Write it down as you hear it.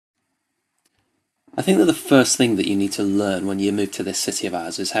I think that the first thing that you need to learn when you move to this city of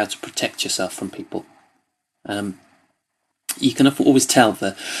ours is how to protect yourself from people. Um, you can always tell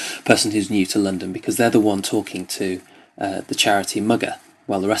the person who's new to London because they're the one talking to the charity mugger,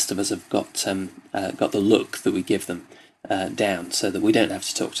 while the rest of us have got the look that we give them down, so that we don't have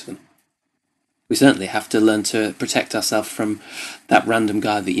to talk to them. We certainly have to learn to protect ourselves from that random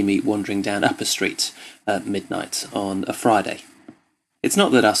guy that you meet wandering down Upper Street at midnight on a Friday. It's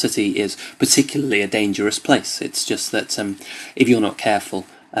not that our city is particularly a dangerous place. It's just that if you're not careful,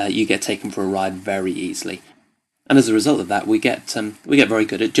 you get taken for a ride very easily. And as a result of that, we get very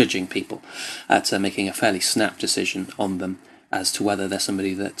good at judging people, at making a fairly snap decision on them as to whether they're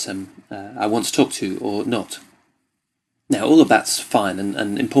somebody that I want to talk to or not. Now, all of that's fine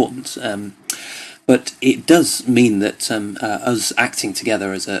and important, but it does mean that us acting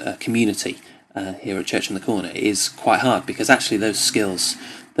together as a community here at Church on the Corner is quite hard, because actually those skills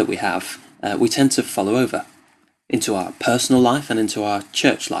that we have, we tend to follow over into our personal life and into our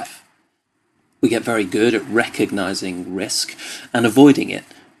church life. We get very good at recognising risk and avoiding it,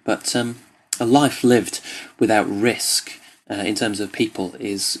 but a life lived without risk in terms of people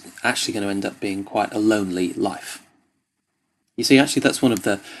is actually going to end up being quite a lonely life. You see, actually that's one of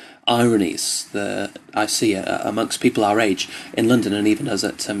the ironies that I see amongst people our age in London, and even us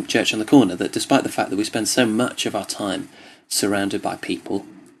at Church on the Corner, that despite the fact that we spend so much of our time surrounded by people,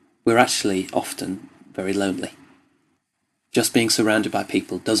 we're actually often very lonely. Just being surrounded by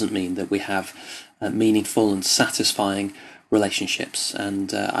people doesn't mean that we have meaningful and satisfying relationships,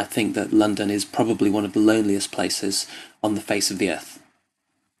 and I think that London is probably one of the loneliest places on the face of the earth.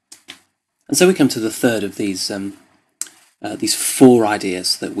 And so we come to the third of these four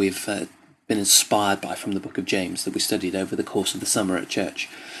ideas that we've been inspired by from the book of James that we studied over the course of the summer at church.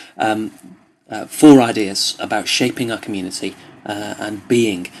 Four ideas about shaping our community and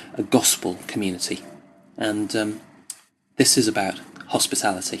being a gospel community. And this is about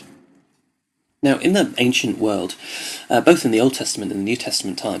hospitality. Now, in the ancient world, both in the Old Testament and the New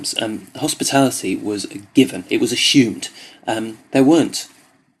Testament times, hospitality was given, it was assumed. There weren't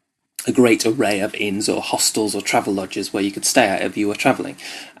a great array of inns or hostels or travel lodges where you could stay at if you were travelling,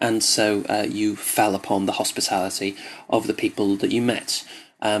 and so you fell upon the hospitality of the people that you met,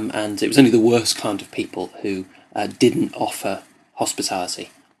 and it was only the worst kind of people who didn't offer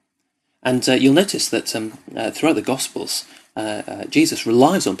hospitality. And you'll notice that throughout the Gospels, Jesus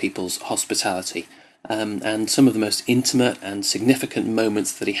relies on people's hospitality, and some of the most intimate and significant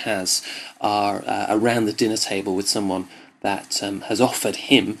moments that he has are around the dinner table with someone that has offered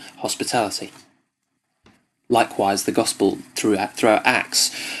him hospitality. Likewise, the gospel throughout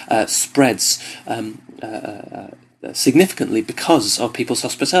Acts spreads significantly because of people's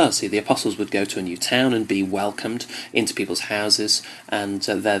hospitality. The apostles would go to a new town and be welcomed into people's houses, and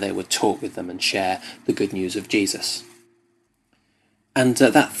there they would talk with them and share the good news of Jesus. And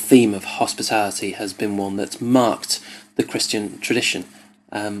that theme of hospitality has been one that's marked the Christian tradition.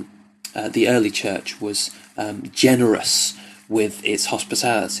 The early church was generous with its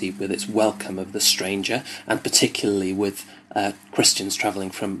hospitality, with its welcome of the stranger, and particularly with Christians travelling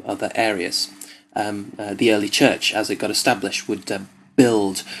from other areas. The early church, as it got established, would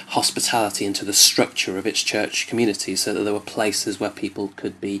build hospitality into the structure of its church community so that there were places where people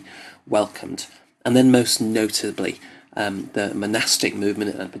could be welcomed. And then most notably, the monastic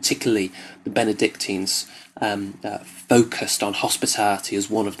movement, and particularly the Benedictines, focused on hospitality as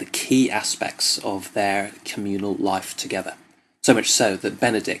one of the key aspects of their communal life together. So much so that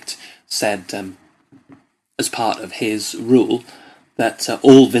Benedict said, as part of his rule, that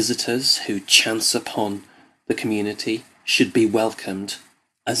all visitors who chance upon the community should be welcomed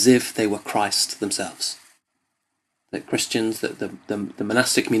as if they were Christ themselves. That Christians, that the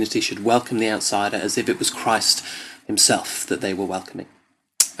monastic community should welcome the outsider as if it was Christ himself that they were welcoming.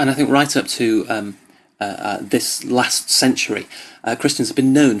 And I think right up to this last century, Christians have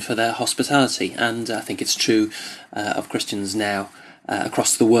been known for their hospitality, and I think it's true of Christians now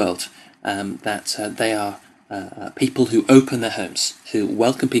across the world, that they are people who open their homes, who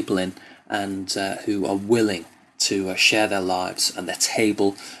welcome people in, and who are willing to share their lives and their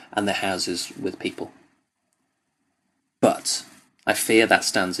table and their houses with people. But I fear that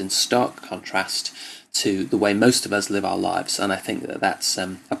stands in stark contrast to the way most of us live our lives, and I think that that's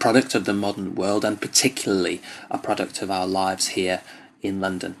a product of the modern world, and particularly a product of our lives here in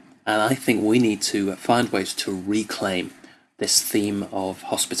London. And I think we need to find ways to reclaim this theme of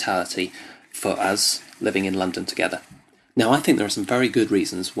hospitality for us living in London together. Now, I think there are some very good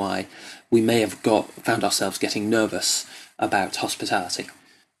reasons why we may have found ourselves getting nervous about hospitality.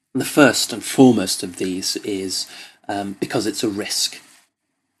 And the first and foremost of these is because it's a risk.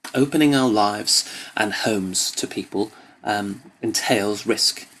 opening our lives and homes to people entails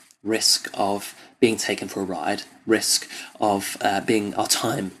risk of being taken for a ride, risk of our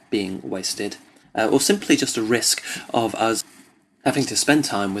time being wasted, or simply just a risk of us having to spend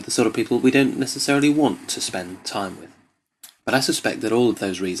time with the sort of people we don't necessarily want to spend time with. But I suspect that all of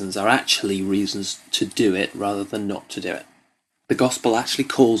those reasons are actually reasons to do it rather than not to do it. The gospel actually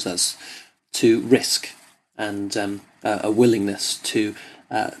calls us to risk and a willingness to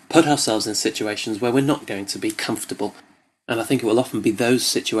put ourselves in situations where we're not going to be comfortable. And I think it will often be those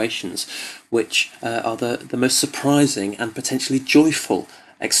situations which are the most surprising and potentially joyful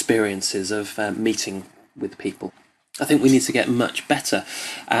experiences of meeting with people. I think we need to get much better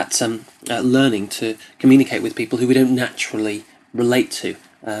at learning to communicate with people who we don't naturally relate to.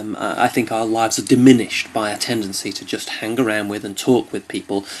 I think our lives are diminished by a tendency to just hang around with and talk with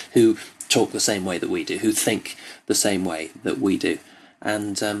people who talk the same way that we do, who think the same way that we do.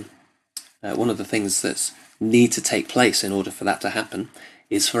 And one of the things that need to take place in order for that to happen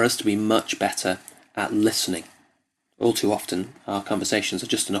is for us to be much better at listening. All too often, our conversations are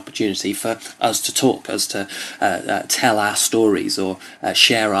just an opportunity for us to talk, us to tell our stories or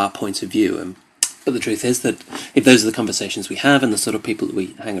share our point of view. But the truth is that if those are the conversations we have and the sort of people that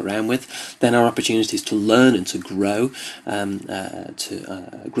we hang around with, then our opportunities to learn and to grow in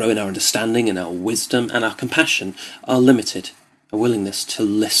our understanding and our wisdom and our compassion are limited. A willingness to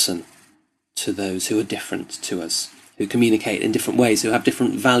listen to those who are different to us, who communicate in different ways, who have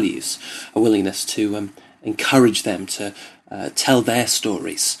different values, a willingness to encourage them to tell their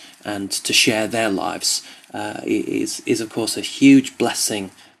stories and to share their lives is of course a huge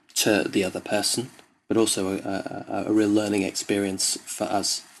blessing to the other person, but also a real learning experience for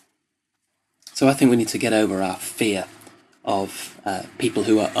us. So I think we need to get over our fear of people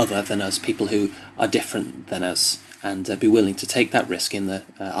who are other than us, people who are different than us, and be willing to take that risk in the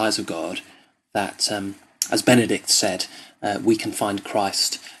eyes of God that, as Benedict said, we can find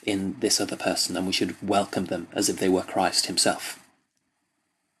Christ in this other person, and we should welcome them as if they were Christ himself.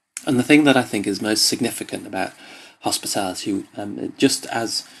 And the thing that I think is most significant about hospitality, just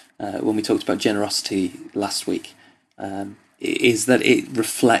as when we talked about generosity last week, is that it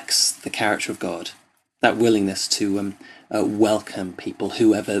reflects the character of God, that willingness to welcome people,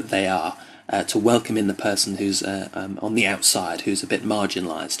 whoever they are, to welcome in the person who's on the outside, who's a bit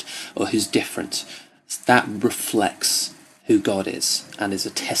marginalised, or who's different. That reflects who God is and is a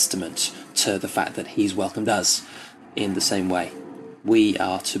testament to the fact that he's welcomed us in the same way. We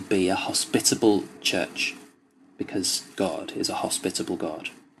are to be a hospitable church because God is a hospitable God.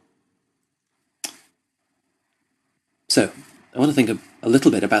 So, I want to think a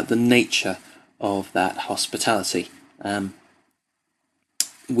little bit about the nature of that hospitality.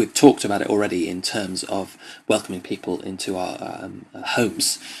 We've talked about it already in terms of welcoming people into our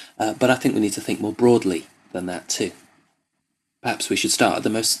homes, but I think we need to think more broadly than that too. Perhaps we should start at the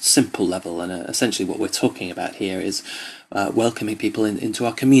most simple level, and essentially what we're talking about here is welcoming people into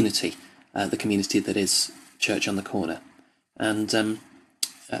our community, the community that is Church on the Corner. And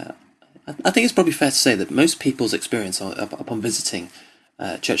I think it's probably fair to say that most people's experience upon visiting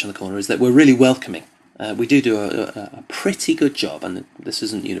Church on the Corner is that we're really welcoming. We do a pretty good job, and this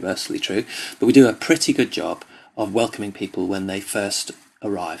isn't universally true, but we do a pretty good job of welcoming people when they first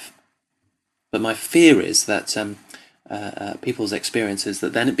arrive. But my fear is that people's experience is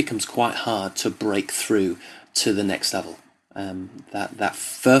that then it becomes quite hard to break through to the next level. That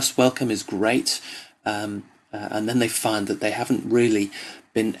first welcome is great, and then they find that they haven't really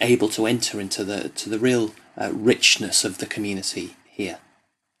been able to enter into the real richness of the community here.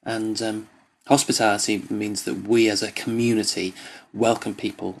 And hospitality means that we as a community welcome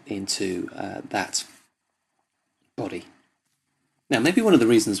people into that body. Now, maybe one of the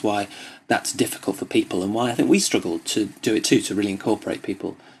reasons why that's difficult for people and why I think we struggle to do it too, to really incorporate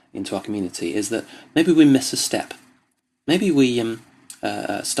people into our community, is that maybe we miss a step. Maybe we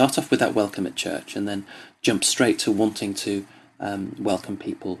start off with that welcome at church and then jump straight to wanting to welcome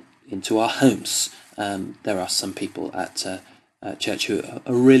people into our homes. There are some people at church who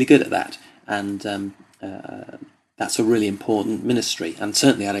are really good at that, and that's a really important ministry. And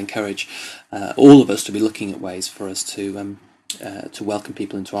certainly I'd encourage all of us to be looking at ways for us to welcome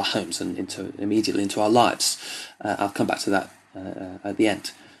people into our homes and immediately into our lives. I'll come back to that at the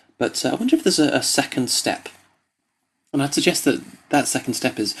end. But I wonder if there's a second step. And I'd suggest that second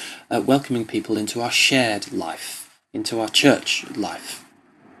step is welcoming people into our shared life, into our church life.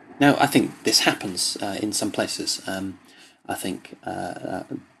 Now, I think this happens in some places. I think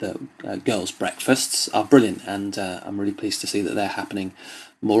the girls' breakfasts are brilliant, and I'm really pleased to see that they're happening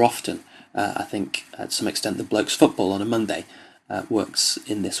more often. I think, at some extent, the blokes' football on a Monday works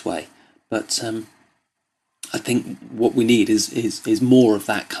in this way. But I think what we need is more of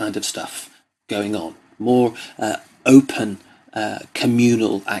that kind of stuff going on, more open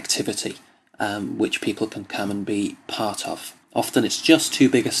communal activity, which people can come and be part of. Often it's just too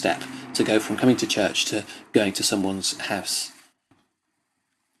big a step to go from coming to church to going to someone's house.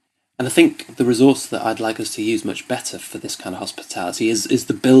 And I think the resource that I'd like us to use much better for this kind of hospitality is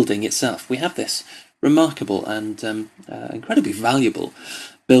the building itself. We have this remarkable and incredibly valuable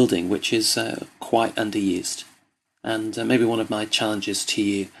building, which is quite underused. And maybe one of my challenges to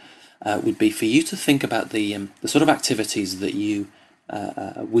you would be for you to think about the sort of activities that you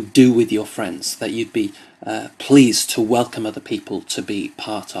would do with your friends, that you'd be pleased to welcome other people to be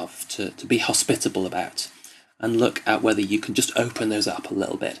part of, to be hospitable about, and look at whether you can just open those up a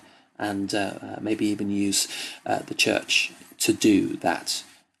little bit and maybe even use the church to do that.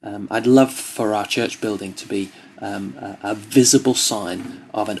 I'd love for our church building to be a visible sign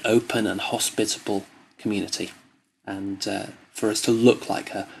of an open and hospitable community, and for us to look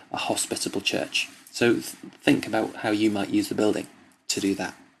like a hospitable church. So think about how you might use the building to do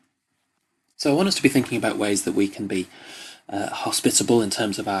that. So I want us to be thinking about ways that we can be hospitable in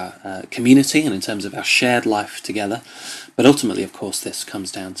terms of our community and in terms of our shared life together. But ultimately, of course, this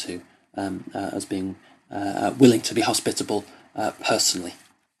comes down to us being willing to be hospitable personally.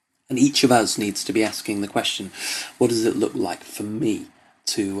 And each of us needs to be asking the question, what does it look like for me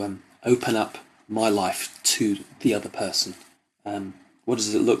to open up my life to the other person? What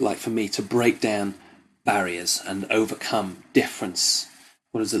does it look like for me to break down barriers and overcome difference?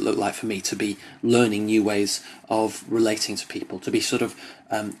 What does it look like for me to be learning new ways of relating to people, to be sort of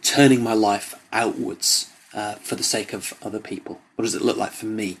turning my life outwards for the sake of other people? What does it look like for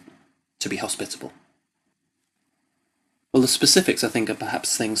me to be hospitable? Well, the specifics, I think, are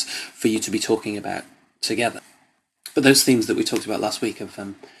perhaps things for you to be talking about together. But those themes that we talked about last week of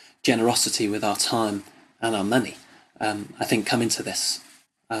generosity with our time and our money, I think come into this.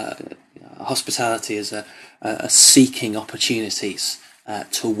 Hospitality is a seeking opportunities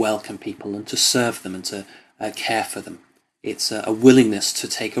to welcome people and to serve them and to care for them. It's a willingness to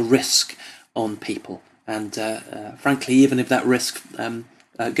take a risk on people, and frankly, even if that risk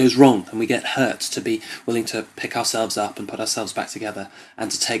goes wrong and we get hurt, to be willing to pick ourselves up and put ourselves back together and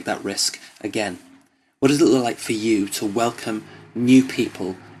to take that risk again. What does it look like for you to welcome new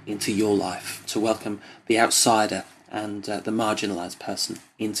people into your life, to welcome the outsider and the marginalised person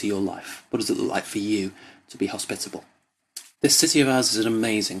into your life? What does it look like for you to be hospitable? This city of ours is an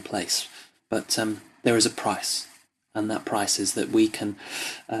amazing place, but there is a price, and that price is that we can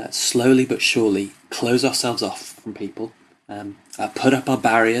slowly but surely close ourselves off from people, put up our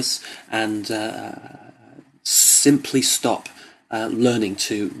barriers, and simply stop learning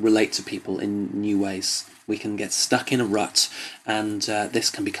to relate to people in new ways. We can get stuck in a rut, and this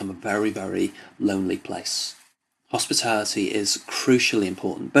can become a very, very lonely place. Hospitality is crucially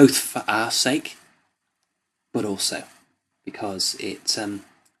important, both for our sake, but also because it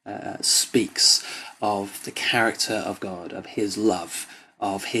speaks of the character of God, of his love,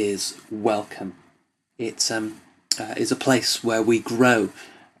 of his welcome. It is a place where we grow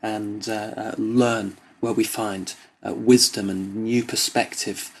and learn, where we find wisdom and new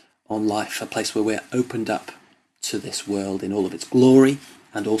perspective on life, a place where we're opened up to this world in all of its glory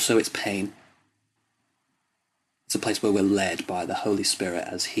and also its pain. It's a place where we're led by the Holy Spirit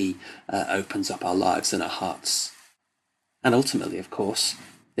as he opens up our lives and our hearts. And ultimately, of course,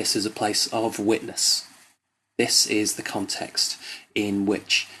 this is a place of witness. This is the context in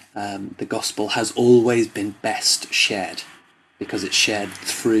which the gospel has always been best shared, because it's shared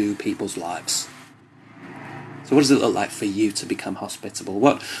through people's lives. So what does it look like for you to become hospitable?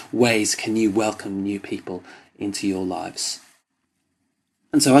 What ways can you welcome new people into your lives?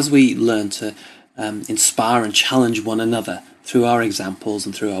 And so as we learn to inspire and challenge one another through our examples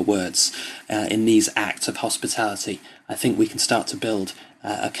and through our words in these acts of hospitality, I think we can start to build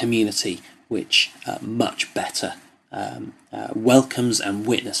a community which much better welcomes and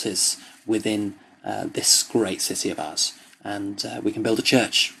witnesses within this great city of ours. And we can build a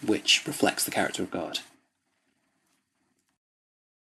church which reflects the character of God.